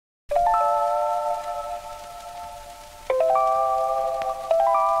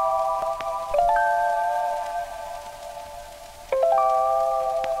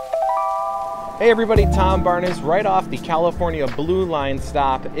Hey everybody, Tom Barnes, right off the California Blue Line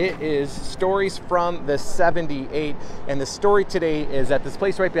stop. It is Stories from the 78, and the story today is at this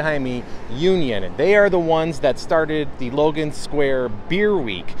place right behind me, Union. They are the ones that started the Logan Square Beer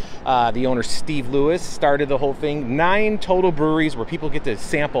Week. The owner, Steve Lewis, started the whole thing. 9 total breweries where people get to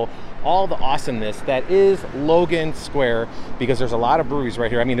sample all the awesomeness that is Logan Square, because there's a lot of breweries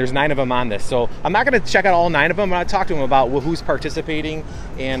right here. I mean, there's 9 of them on this, so I'm not going to check out all 9 of them. I'm going to talk to them about who's participating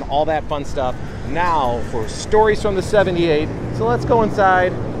and all that fun stuff now for Stories from the 78. So let's go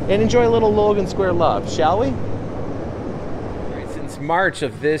inside and enjoy a little Logan Square love, shall we? Since March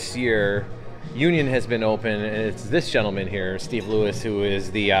of this year, Union has been open, and it's this gentleman here, Steve Lewis, who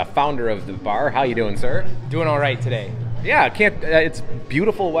is the founder of the bar. How you doing, sir? Doing all right today. Yeah, it's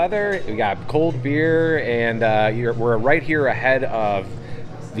beautiful weather. We got cold beer, and we're right here ahead of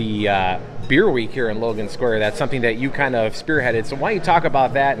the Beer Week here in Logan Square. That's something that you kind of spearheaded. So why don't you talk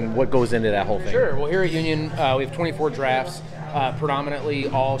about that and what goes into that whole thing? Sure. Well, here at Union, we have 24 drafts, predominantly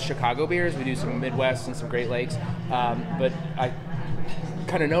all Chicago beers. We do some Midwest and some Great Lakes, but I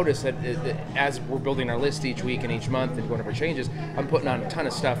kind of noticed that as we're building our list each week and each month and whenever it changes, I'm putting on a ton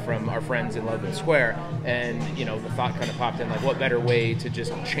of stuff from our friends in Logan Square, and the thought kind of popped in, like, what better way to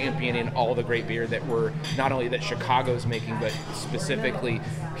just champion in all the great beer that we're not only that Chicago's making, but specifically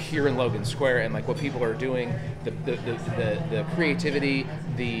here in Logan Square, and like what people are doing, the creativity,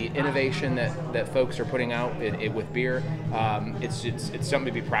 the innovation that folks are putting out with beer. It's something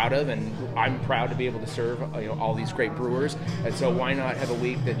to be proud of, and I'm proud to be able to serve all these great brewers. And so why not have a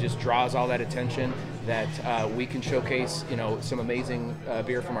week that just draws all that attention, that we can showcase some amazing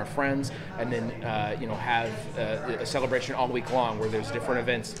beer from our friends, and then have a celebration all week long where there's different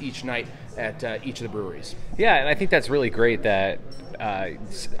events each night at each of the breweries. Yeah, and I think that's really great that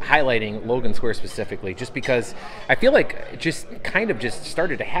highlighting Logan Square specifically, just because I feel like it just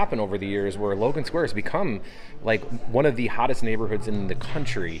started to happen over the years, where Logan Square has become like one of the hottest neighborhoods in the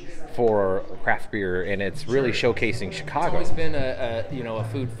country for craft beer, and it's really showcasing Chicago. It's always been a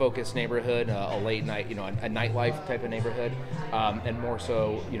food-focused neighborhood, a late night, a nightlife type of neighborhood, and more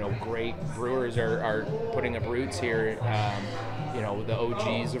so, great brewers are putting up roots here. The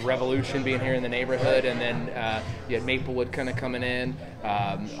OGs of Revolution being here in the neighborhood, and then you had Maplewood kind of coming in,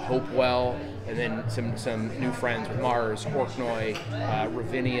 Hopewell, and then some new friends with Marz, Ørkenoy,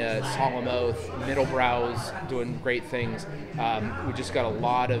 Ravinia, Solemn Oath, Middlebrow's doing great things. We just got a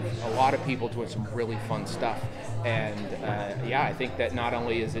lot of people doing some really fun stuff, and I think that not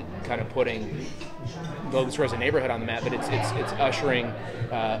only is it kind of putting Logan Square as a neighborhood on the map, but it's ushering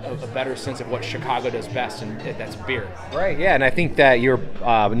a better sense of what Chicago does best, and that's beer. Right. Yeah, and I think that your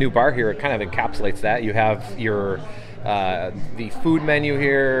new bar here kind of encapsulates that. You have your the food menu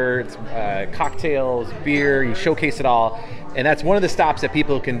here, it's, cocktails, beer, you showcase it all, and that's one of the stops that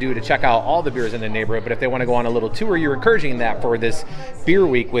people can do to check out all the beers in the neighborhood. But if they want to go on a little tour, you're encouraging that for this Beer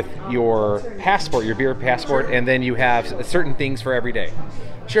Week with your passport, your beer passport, and then you have certain things for every day.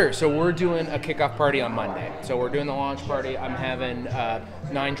 Sure. So we're doing a kickoff party on Monday. So we're doing the launch party. I'm having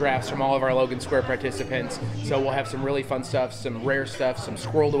 9 drafts from all of our Logan Square participants. So we'll have some really fun stuff, some rare stuff, some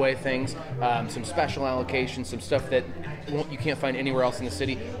squirreled away things, some special allocations, some stuff that you can't find anywhere else in the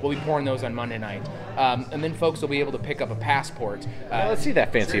city. We'll be pouring those on Monday night. And then folks will be able to pick up a passport. Let's see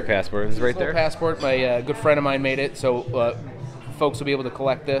that fancy passport. It's right there. Passport. My good friend of mine made it. So folks will be able to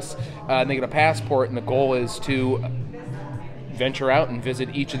collect this. And they get a passport, and the goal is to venture out and visit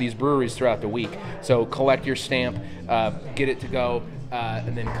each of these breweries throughout the week. So collect your stamp, get it to go,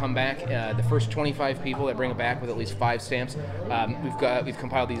 and then come back. The first 25 people that bring it back with at least 5 stamps, we've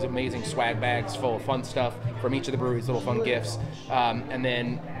compiled these amazing swag bags full of fun stuff from each of the breweries, little fun gifts, and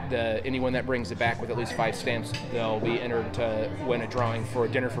then anyone that brings it back with at least 5 stamps, they'll be entered to win a drawing for a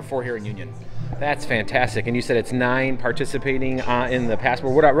dinner for 4 here in Union. That's fantastic. And you said it's 9 participating in the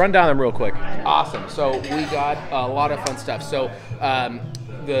passport. Run down them real quick. Awesome. So we got a lot of fun stuff. So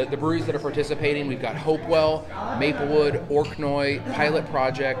the breweries that are participating, we've got Hopewell, Maplewood, Ørkenoy, Pilot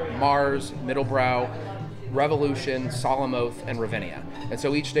Project, Marz, Middlebrow, Revolution, Solemn Oath, and Ravinia. And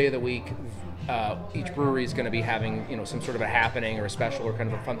so each day of the week, each brewery is going to be having some sort of a happening or a special or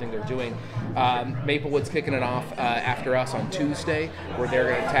kind of a fun thing they're doing. Maplewood's kicking it off after us on Tuesday, where they're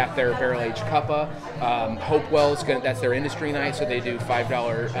going to tap their barrel-aged cuppa. Hopewell's that's their industry night, so they do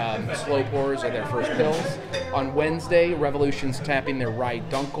 $5 slow pours or their first pills. On Wednesday, Revolution's tapping their rye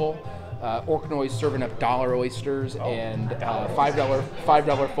dunkel. Ørkenoy's serving up dollar oysters and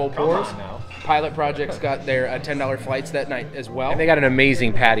 $5 full pours. Pilot Project's got their $10 flights that night as well. And they got an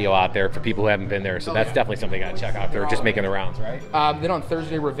amazing patio out there for people who haven't been there, so that's definitely something you got to check out. They're just making the rounds, right? Then on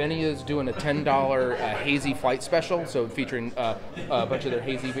Thursday, Ravinia is doing a $10 hazy flight special, so featuring a bunch of their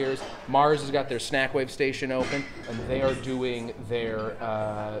hazy beers. Marz has got their Snack Wave station open, and they are doing their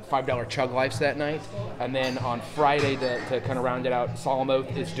 $5 Chug Lifes that night. And then on Friday, to kind of round it out, Solemn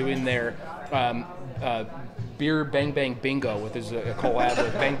Oath is doing their Beer Bang Bang Bingo, with his collab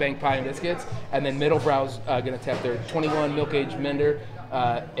with Bang Bang Pie and Biscuits. And then Middlebrow's going to tap their 21 milk aged Mender,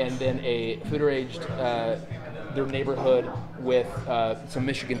 and then a Foeder aged their neighborhood with some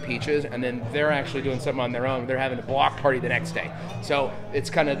Michigan peaches, and then they're actually doing something on their own. They're having a block party the next day, so it's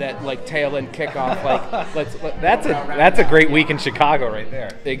kind of that like tail end kickoff. Like that's a great week in Chicago right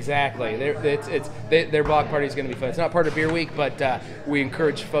there. Exactly. Their block party is going to be fun. It's not part of Beer Week, but we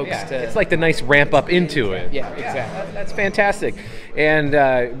encourage folks to. It's like the nice ramp up into it. Yeah, exactly. That's fantastic, and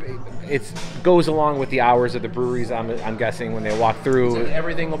it goes along with the hours of the breweries. I'm guessing when they walk through. So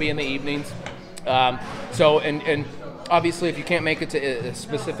everything will be in the evenings. And obviously, if you can't make it to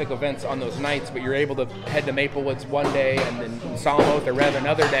specific events on those nights, but you're able to head to Maplewoods one day and then Solemn Oath or Rev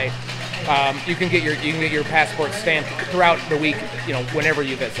another day, you can get your passport stamped throughout the week. Whenever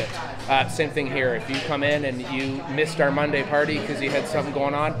you visit. Same thing here. If you come in and you missed our Monday party because you had something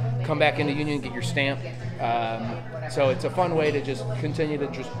going on, come back into Union and get your stamp. So it's a fun way to just continue to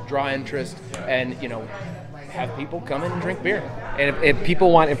just draw interest and have people come in and drink beer. And if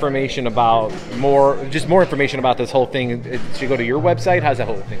people want information about more information about this whole thing, should go to your website? How's that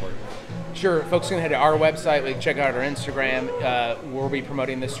whole thing work? Sure, folks can head to our website. We can check out our Instagram. We'll be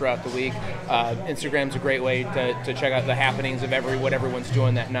promoting this throughout the week. Instagram's a great way to check out the happenings of what everyone's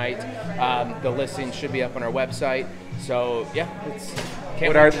doing that night. The listings should be up on our website. So yeah,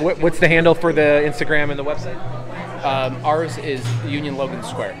 what's the handle for the Instagram and the website? Ours is Union Logan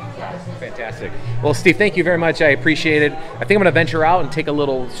Square. Fantastic. Well, Steve, thank you very much. I appreciate it. I think I'm going to venture out and take a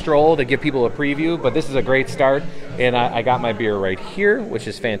little stroll to give people a preview, but this is a great start, and I got my beer right here, which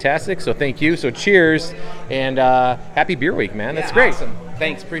is fantastic, so thank you. So cheers, and happy Beer Week, man. That's great. Awesome.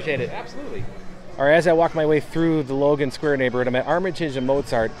 Thanks. Appreciate it. Absolutely. All right, as I walk my way through the Logan Square neighborhood, I'm at Armitage and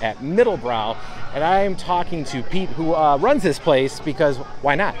Mozart at Middlebrow, and I'm talking to Pete, who runs this place, because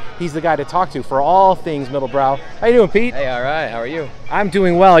why not? He's the guy to talk to for all things Middlebrow. How you doing, Pete? Hey, all right. How are you? I'm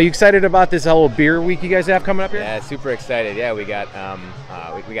doing well. Are you excited about this whole beer week you guys have coming up here? Yeah, super excited. Yeah, we got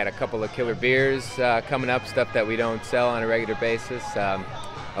we got a couple of killer beers coming up, stuff that we don't sell on a regular basis. A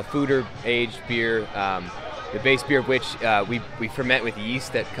Foeder aged beer, the base beer of which we ferment with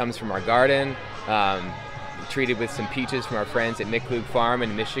yeast that comes from our garden. Treated with some peaches from our friends at Maplewood Farm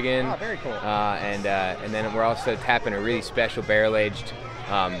in Michigan. Oh, very cool. And then we're also tapping a really special barrel-aged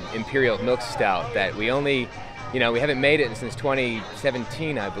Imperial Milk Stout that we only, we haven't made it since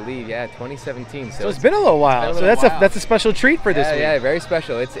 2017, I believe. Yeah, 2017. So it's been a little while. So that's a special treat for this week. Yeah, very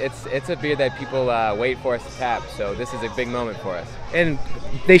special. It's a beer that people wait for us to tap. So this is a big moment for us. And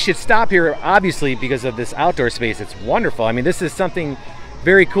they should stop here, obviously, because of this outdoor space. It's wonderful. I mean, this is something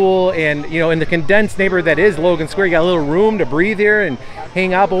very cool, and in the condensed neighborhood that is Logan Square, you got a little room to breathe here and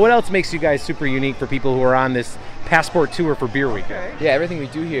hang out. But what else makes you guys super unique for people who are on this passport tour for Beer Week? Yeah, everything we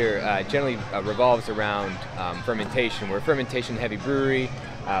do here generally revolves around fermentation. We're a fermentation-heavy brewery.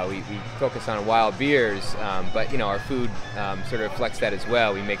 We focus on wild beers, but our food sort of reflects that as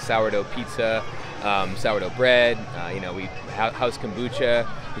well. We make sourdough pizza, sourdough bread. We house kombucha.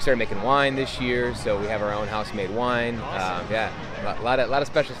 We started making wine this year, so we have our own house-made wine. Yeah, a lot of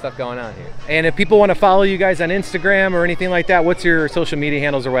special stuff going on here. And if people want to follow you guys on Instagram or anything like that, what's your social media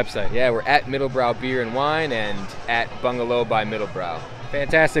handles or website? Yeah, we're at Middlebrow Beer and Wine and at Bungalow by Middlebrow.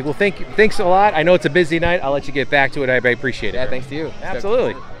 Fantastic. Well, thanks a lot. I know it's a busy night. I'll let you get back to it. I appreciate it. Yeah, thanks to you.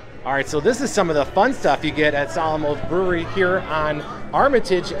 Absolutely. All right, so this is some of the fun stuff you get at Solemn Oath Brewery here on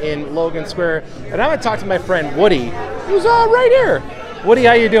Armitage in Logan Square. And I'm going to talk to my friend Woody, who's right here. Woody,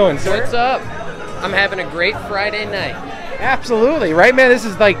 how you doing, sir? What's up? I'm having a great Friday night. Absolutely, right, man? This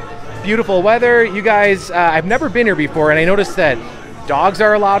is like beautiful weather. You guys, I've never been here before, and I noticed that dogs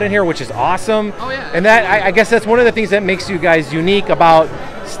are allowed in here, which is awesome. Oh, yeah. And that, I guess that's one of the things that makes you guys unique about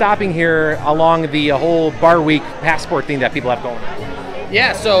stopping here along the whole Bar Week passport thing that people have going on.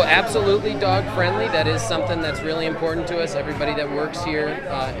 Yeah, so absolutely dog friendly. That is something that's really important to us. Everybody that works here,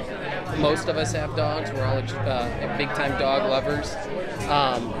 most of us have dogs. We're all big time dog lovers.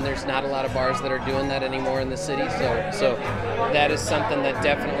 And there's not a lot of bars that are doing that anymore in the city. So that is something that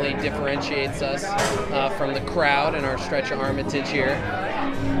definitely differentiates us from the crowd in our stretch of Armitage here.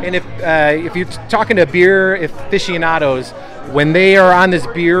 And if you're talking to beer aficionados, when they are on this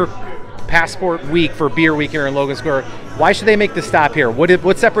beer passport week for Beer Week here in Logan Square. Why should they make the stop here?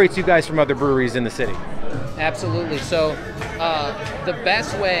 What separates you guys from other breweries in the city? Absolutely. So the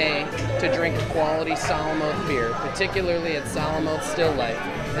best way to drink a quality Solemn Oath beer, particularly at Solemn Oath Still Life,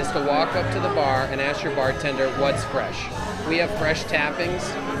 is to walk up to the bar and ask your bartender what's fresh. We have fresh tappings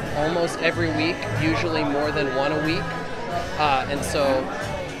almost every week, usually more than one a week. And so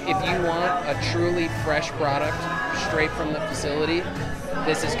if you want a truly fresh product straight from the facility,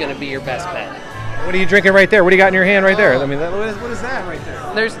 this is going to be your best bet. What are you drinking right there? What do you got in your hand right there? I mean, what is that right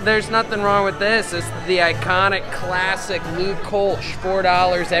there? There's nothing wrong with this. It's the iconic classic Lou Kolsch,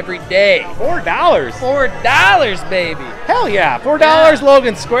 $4 every day. $4? $4, baby. Hell yeah, $4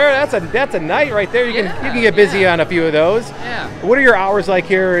 Logan Square. That's a night right there. You can get busy on a few of those. Yeah. What are your hours like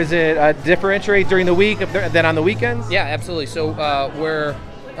here? Is it differentiate during the week than on the weekends? Yeah, absolutely. So we're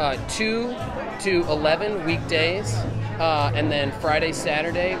 2 to 11 weekdays. And then Friday,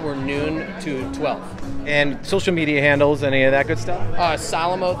 Saturday, we're noon to 12. And social media handles, any of that good stuff?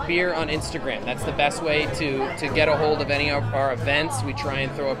 Solemn Oath Beer on Instagram. That's the best way to get a hold of any of our events. We try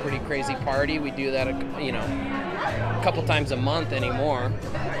and throw a pretty crazy party. We do that, a couple times a month anymore.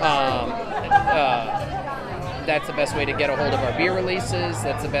 That's the best way to get a hold of our beer releases.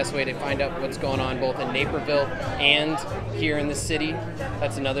 That's the best way to find out what's going on both in Naperville and here in the city.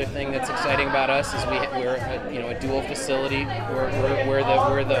 That's another thing that's exciting about us is we're a dual facility. We're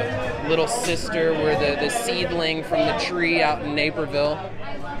the little sister. We're the seedling from the tree out in Naperville.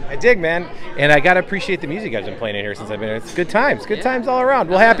 I dig, man, and I gotta appreciate the music you guys have been playing in here since I've been here. It's good times, times all around.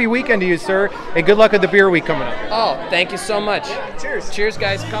 Well, happy weekend to you, sir, and good luck with the Beer Week coming up. Oh, thank you so much. Cheers. Cheers,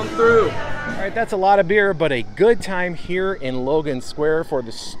 guys. Come through. All right, that's a lot of beer, but a good time here in Logan Square for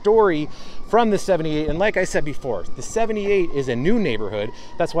the story from the 78. And like I said before, the 78 is a new neighborhood.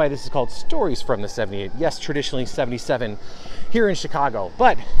 That's why this is called Stories from the 78. Yes, traditionally 77 here in Chicago.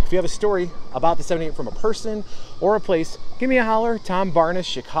 But if you have a story about the 78 from a person or a place, give me a holler,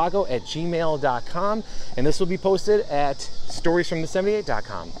 tombarneschicago@gmail.com. And this will be posted at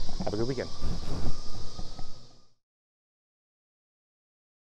storiesfromthe78.com. Have a good weekend.